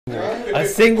A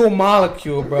single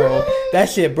molecule, bro. That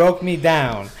shit broke me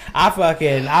down. I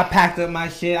packed up my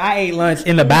shit. I ate lunch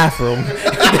in the bathroom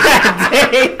that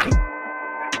day.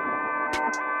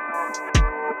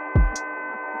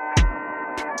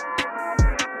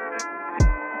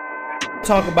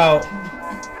 Talk about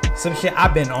some shit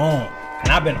I've been on. And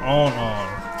I've been on.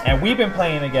 And we've been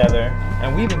playing together.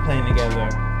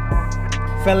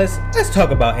 Fellas, let's talk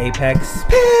about Apex.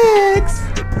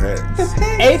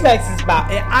 Apex is about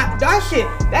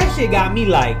that shit got me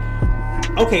like,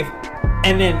 okay,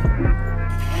 and then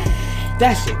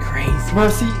that shit crazy. Bro,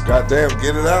 see, goddamn,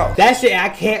 get it out. That shit I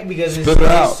can't because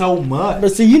it's so much.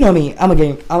 But see, you know me. I'm a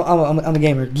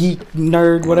gamer, geek,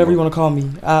 nerd, whatever you want to call me.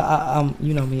 I'm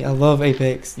you know me. I love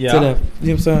Apex. Yeah. You know what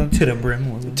I'm saying? To the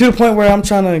brim. To the point where I'm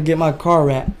trying to get my car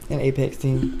wrapped in Apex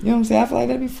team. You know what I'm saying? I feel like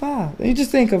that'd be fine. You just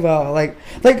think about like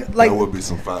that would be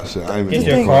some fine shit. I Is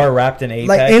your car wrapped in Apex?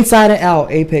 Like inside and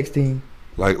out Apex team.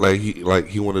 Like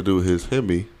he want to do his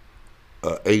Hemi,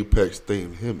 Apex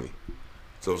themed Hemi.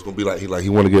 So it's gonna be like he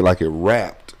want to get like it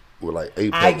wrapped with like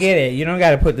Apex. I get it. You don't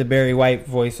got to put the Barry White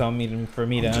voice on me for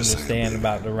me to understand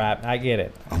about the rap. I get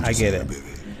it. I get it. Baby.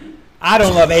 I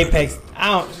don't love Apex. I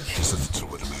don't. Just listen to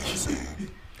what the man is saying.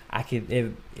 I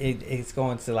could. It's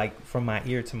going to like from my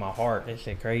ear to my heart. That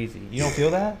shit crazy. You don't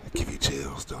feel that? It give you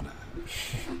chills, don't it?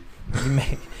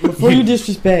 Before you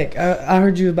disrespect, I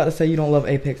heard you about to say you don't love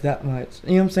Apex that much.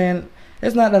 You know what I'm saying?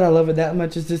 It's not that I love it that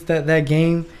much. It's just that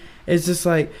game. It's just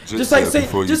like say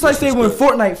when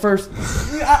Fortnite first,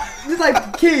 just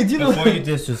like kids, you know. Before you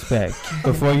disrespect,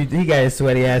 he got his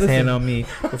sweaty ass hand on me.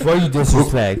 Before you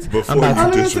disrespect, I'm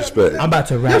about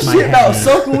to wrap my shit hand. About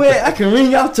soaking wet. I can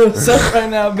ring out to soak right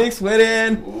now, big sweaty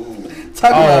hand.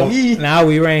 Talking about me. Now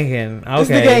we ranking. Okay. This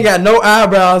nigga ain't got no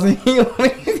eyebrows and he.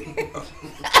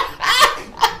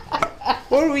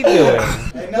 What are we doing?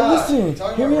 Hey, nah, listen,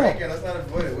 talking about ranking, let's not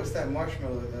avoid it. What's that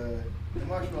marshmallow? The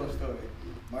marshmallow story.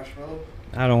 Marshmallow?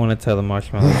 I don't want to tell the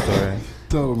marshmallow story.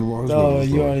 Tell him the marshmallow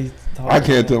story. You already I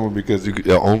can't tell him because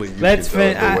only you Let's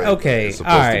can tell the way okay, it's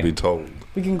supposed to be told.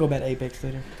 We can go back to Apex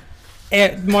later.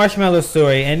 Marshmallow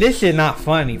story, and this shit not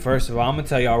funny. First of all, I'm gonna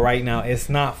tell y'all right now, it's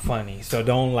not funny, so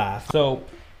don't laugh. So,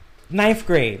 9th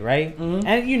grade, right? Mm-hmm.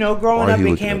 And you know, growing up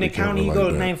in Camden County, you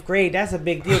go to 9th grade. That's a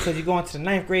big deal because you go into the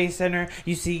 9th grade center.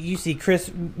 You see Chris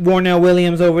Warnell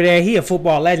Williams over there. He a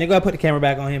football legend. Go ahead, put the camera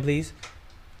back on him, please.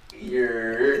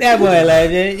 That boy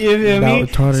legend. You feel me?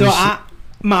 So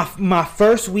my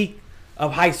first week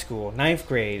of high school, 9th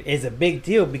grade, is a big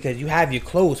deal because you have your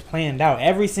clothes planned out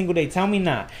every single day. Tell me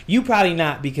not. You probably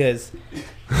not because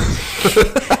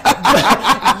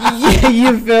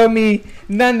you feel me?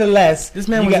 Nonetheless, this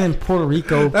man was in Puerto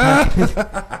Rico.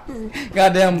 Goddamn.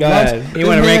 He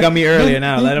want to rank on me earlier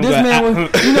now. Let him go.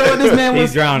 You know what this man was?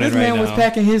 He's drowning this man right was now.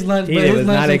 Packing his lunch. He was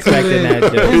not expecting that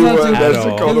joke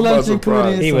at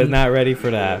all. He was not ready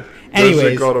for that.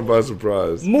 Anyways, caught him by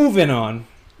surprise. Moving on.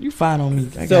 You fine on me.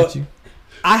 I got you.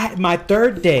 My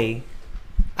third day,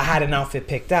 I had an outfit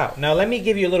picked out. Now let me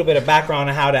give you a little bit of background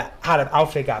on how the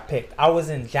outfit got picked. I was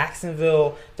in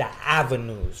Jacksonville, the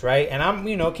Avenues, right? And I'm,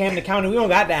 Camden County, we don't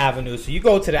got the Avenues. So you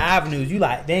go to the Avenues, you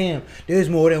like, damn, there's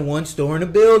more than one store in the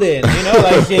building.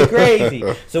 Like shit crazy.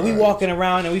 So we walking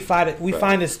around and we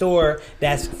find a store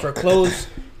that's for clothes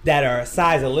that are a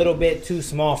size a little bit too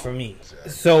small for me.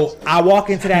 So I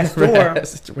walk into that store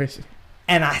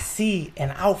and I see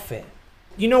an outfit.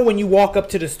 You know when you walk up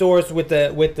to the stores with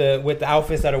the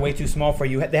outfits that are way too small for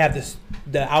you, they have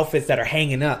the outfits that are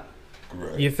hanging up.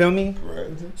 Right. You feel me?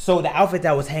 Right. So the outfit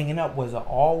that was hanging up was an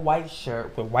all white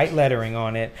shirt with white lettering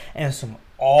on it and some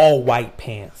all white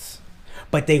pants,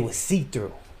 but they were see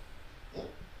through.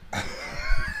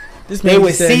 They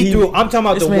were see through. I'm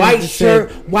talking about the white shirt,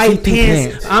 white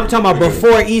pants. I'm talking about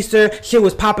before Easter, shit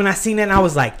was popping. I seen that and I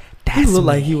was like, he looked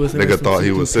like he was. Nigga thought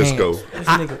he was Cisco.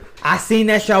 I seen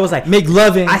that shit. I was like,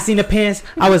 McLovin. I seen the pants.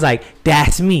 I was like,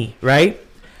 that's me, right?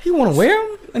 He want to wear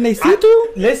them and they see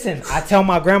through. Listen, I tell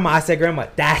my grandma. I said, Grandma,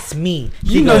 that's me.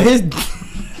 She know his.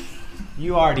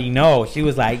 You already know. She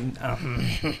was like.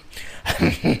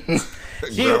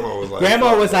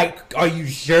 Grandma was like, are you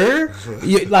sure?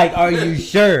 Are you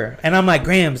sure? And I'm like,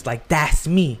 Grams, like that's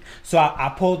me. So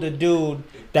I pulled the dude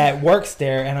that works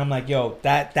there, and I'm like, yo,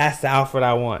 that's the outfit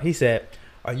I want. He said,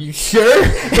 are you sure?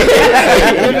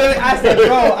 I said,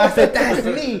 bro, that's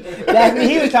me. That's me.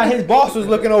 He was trying. His boss was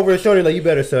looking over his shoulder like, you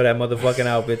better sell that motherfucking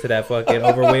outfit to that fucking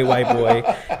overweight white boy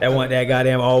that want that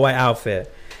goddamn all white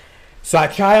outfit. So I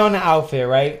try on the outfit,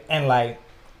 right? And like,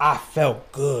 I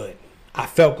felt good. I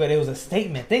felt good. It was a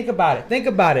statement. Think about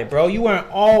it, bro. You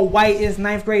weren't all white. It's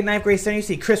ninth grade center. You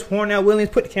see Chris Warnell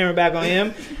Williams. Put the camera back on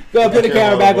him. Go put the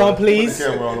camera back on, please. Put the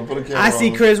camera on him. Put the camera I see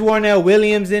on him. Chris Warnell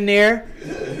Williams in there.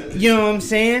 You know what I'm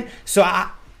saying? So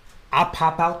I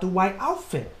pop out the white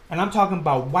outfit. And I'm talking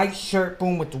about white shirt,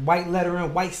 boom, with the white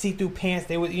lettering, white see-through pants.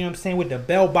 They were, you know what I'm saying, with the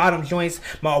bell-bottom joints,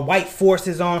 my white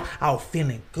forces on. I was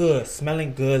feeling good,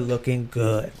 smelling good, looking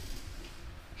good.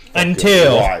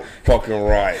 Until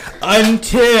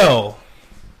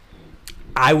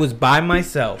I was by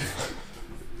myself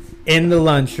in the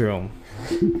lunchroom,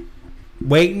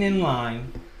 waiting in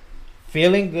line,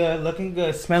 feeling good, looking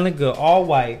good, smelling good, all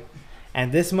white,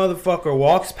 and this motherfucker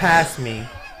walks past me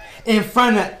in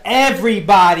front of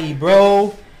everybody,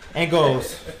 bro, and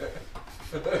goes,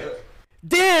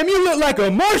 "Damn, you look like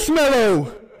a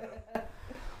marshmallow."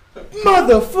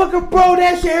 Motherfucker, bro,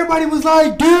 that shit, everybody was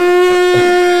like,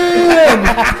 "Damn,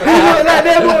 you look like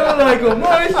that, like a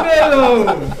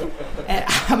marshmallow." And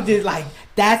I'm just like,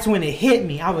 that's when it hit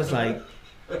me. I was like,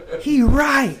 he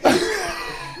right.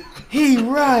 He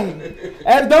right.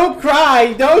 And don't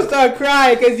cry. Don't start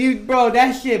crying, because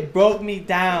that shit broke me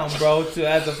down, bro,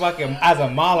 as a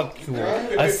molecule.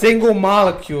 A single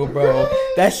molecule, bro.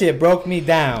 That shit broke me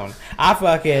down. I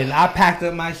packed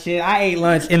up my shit. I ate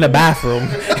lunch in the bathroom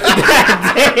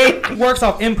that day. He works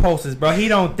off impulses, bro. He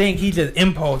don't think, he just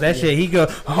impulse. That shit, he go,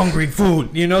 hungry food,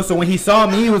 you know? So when he saw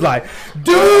me, he was like,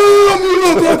 "Damn,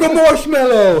 you look like a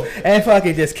marshmallow." And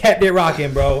fucking just kept it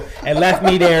rocking, bro. And left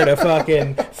me there to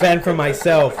fucking fend for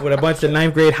myself with a bunch of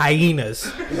 9th grade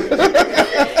hyenas.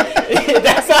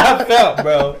 That's how I felt,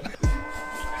 bro.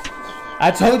 I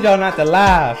told y'all not to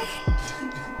laugh.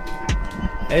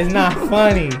 It's not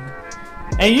funny.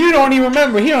 And you don't even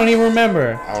remember. He don't even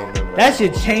remember. I don't remember. That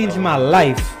shit changed my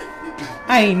life.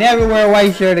 I ain't never wear a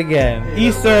white shirt again.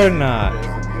 Easter or not.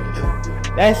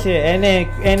 That shit. And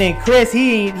then Chris,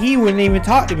 he wouldn't even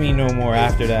talk to me no more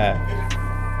after that.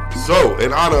 So,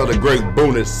 in honor of the great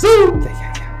Boone Sue,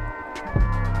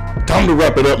 time to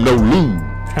wrap it up, no Lou.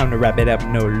 Time to wrap it up,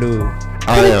 no Lou.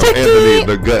 I am Anthony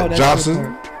the Gut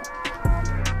Johnson.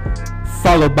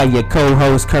 Followed by your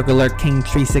co-host, Kirk Alert King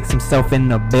Tree 6 himself in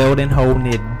the building, holding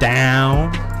it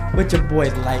down. With your boy,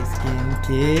 Light Skin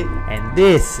Kid. And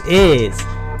this is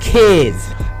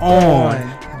Kids on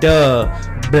the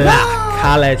Block.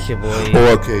 Holla at your boy.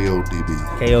 Or KODB.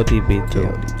 KODB too.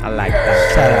 I like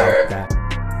that. Shout out, guys.